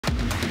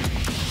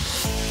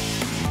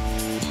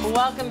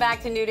Welcome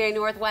back to New Day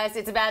Northwest.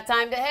 It's about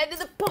time to head to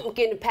the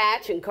pumpkin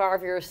patch and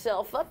carve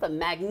yourself up a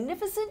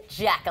magnificent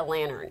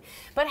jack-o'-lantern.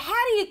 But how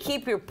do you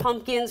keep your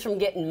pumpkins from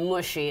getting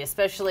mushy,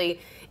 especially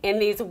in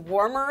these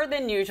warmer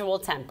than usual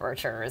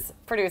temperatures?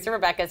 Producer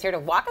Rebecca's here to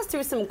walk us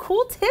through some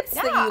cool tips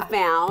that you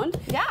found.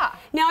 Yeah.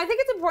 Now, I think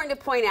it's important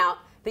to point out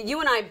that you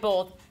and I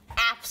both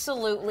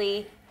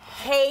absolutely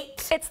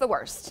hate It's the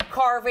worst.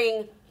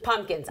 carving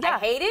pumpkins. Yeah. I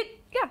hate it.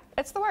 Yeah,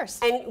 it's the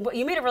worst. And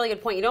you made a really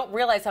good point. You don't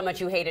realize how much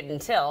you hate it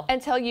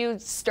until you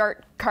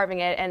start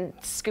carving it and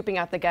scooping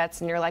out the guts,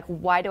 and you're like,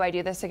 why do I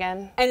do this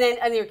again? And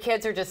then your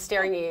kids are just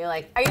staring at you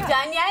like, are you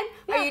done yet?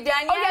 Yeah. Are you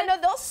done yet? Oh yeah,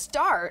 no, they'll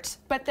start,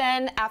 but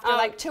then after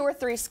like 2 or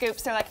 3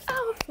 scoops, they're like,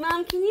 oh,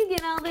 Mom, can you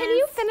get all this? can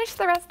you finish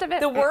the rest of it?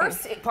 The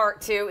worst part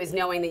too is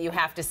knowing that you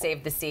have to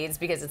save the seeds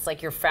because it's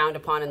like you're frowned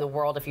upon in the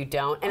world if you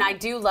don't. And I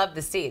do love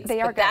the seeds. They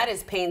are but good. that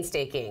is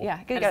painstaking. Yeah,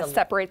 you gotta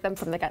separate them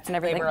from the guts and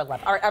everything. Labor of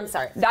love. All right, I'm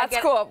sorry. That's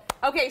cool.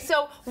 Okay,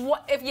 so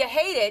if you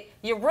hate it,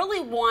 you really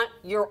want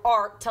your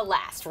art to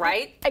last,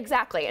 right?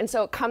 Exactly, and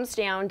so it comes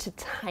down to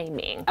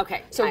timing.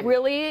 Okay, So timing.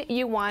 really,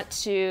 you want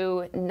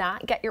to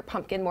not get your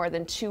pumpkin more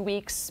than 2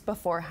 weeks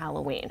before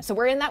Halloween. So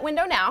we're in that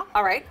window now.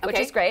 All right, Which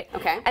okay, is great.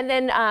 okay. And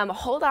then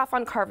hold off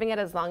on carving it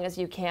as long as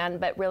you can,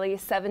 but really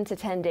 7 to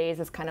 10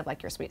 days is kind of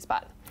like your sweet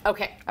spot.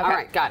 Okay. All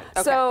right, got it.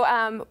 Okay.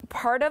 So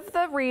part of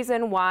the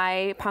reason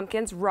why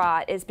pumpkins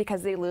rot is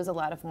because they lose a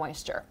lot of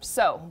moisture.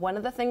 So one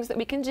of the things that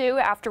we can do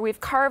after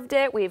we've carved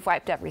it, we've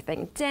wiped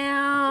everything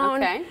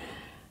down. Okay.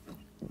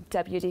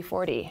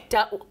 WD-40.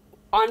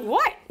 On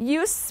what?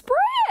 You spray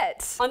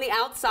it. On the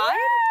outside?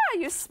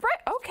 Yeah, you spray.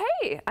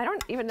 Okay. I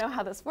don't even know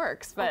how this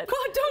works, but.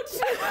 Oh, God, don't you?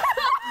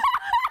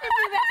 Give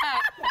me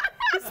that.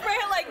 You spray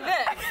it like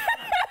this.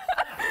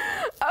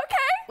 Okay.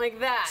 Like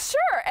that.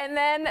 Sure, and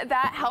then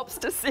that helps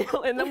to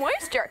seal in the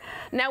moisture.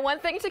 Now, one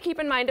thing to keep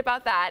in mind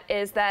about that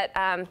is that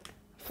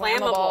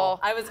flammable.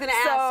 I was going to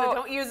ask, so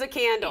don't use a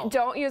candle.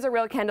 Don't use a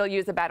real candle,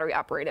 use a battery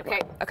operated one.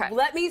 Okay.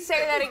 Let me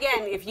say that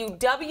again. If you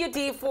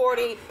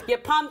WD-40 your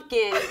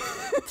pumpkin,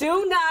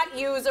 do not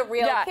use a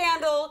real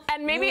candle.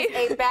 And maybe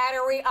use a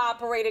battery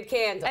operated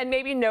candle. And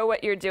maybe know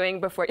what you're doing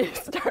before you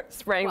start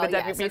spraying the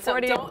WD-40. So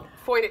don't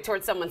point it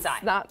towards someone's eye.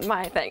 Not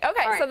my thing.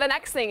 Okay, right. So the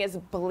next thing is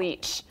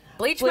bleach.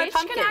 Bleach my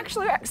pumpkin. Can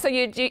actually work. So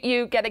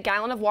you get a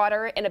gallon of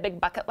water in a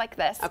big bucket like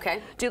this.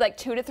 Okay. Do like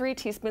 2 to 3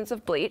 teaspoons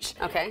of bleach.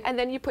 Okay. And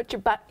then you put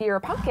your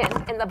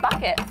pumpkin in the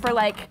bucket for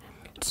like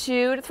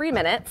 2 to 3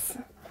 minutes.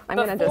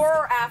 Before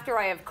or after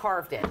I have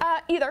carved it?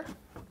 Either.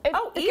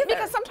 Either.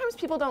 Because sometimes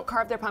people don't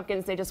carve their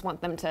pumpkins; they just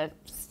want them to.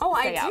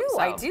 I do.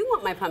 I do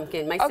want my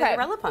pumpkin, my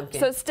Cinderella pumpkin.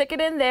 So stick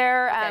it in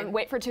there.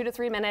 Wait for 2 to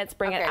 3 minutes.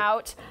 Bring it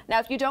out. Now,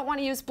 if you don't want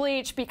to use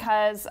bleach,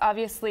 because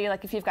obviously,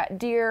 like if you've got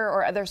deer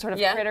or other sort of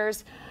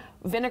critters.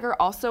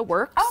 Vinegar also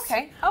works.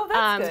 Okay. Oh,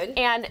 that's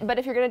good. But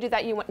if you're going to do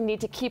that, you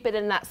need to keep it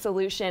in that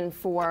solution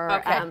for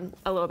a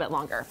little bit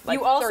longer. Like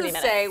you also 30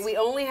 minutes. say we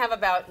only have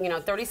about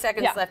 30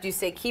 seconds left. You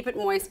say keep it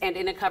moist and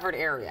in a covered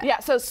area. Yeah.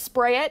 So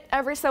spray it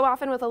every so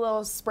often with a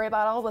little spray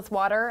bottle with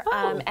water,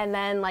 and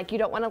then you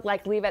don't want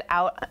to leave it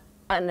out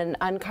on an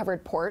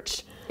uncovered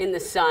porch. In the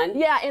sun?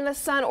 Yeah, in the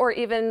sun, or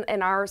even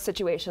in our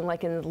situation,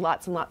 like in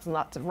lots and lots and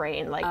lots of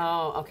rain.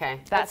 Oh, okay.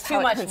 That's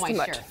too much moisture. Too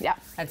much. Yeah.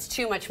 That's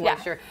too much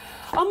moisture.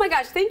 Oh my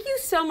gosh, thank you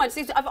so much.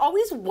 I've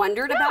always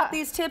wondered about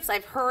these tips.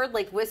 I've heard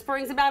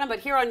whisperings about them, but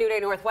here on New Day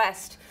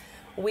Northwest,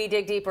 we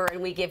dig deeper and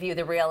we give you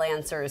the real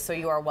answers, so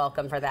you are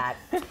welcome for that.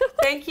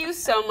 Thank you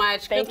so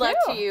much. Good luck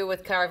to you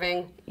with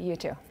carving. You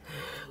too.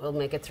 We'll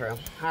make it through.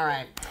 All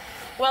right.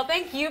 Well,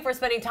 thank you for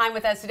spending time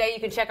with us today. You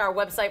can check our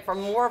website for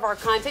more of our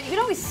content. You can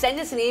always send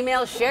us an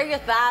email, share your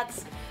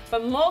thoughts,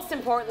 but most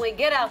importantly,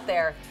 get out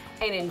there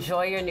and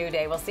enjoy your new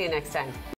day. We'll see you next time.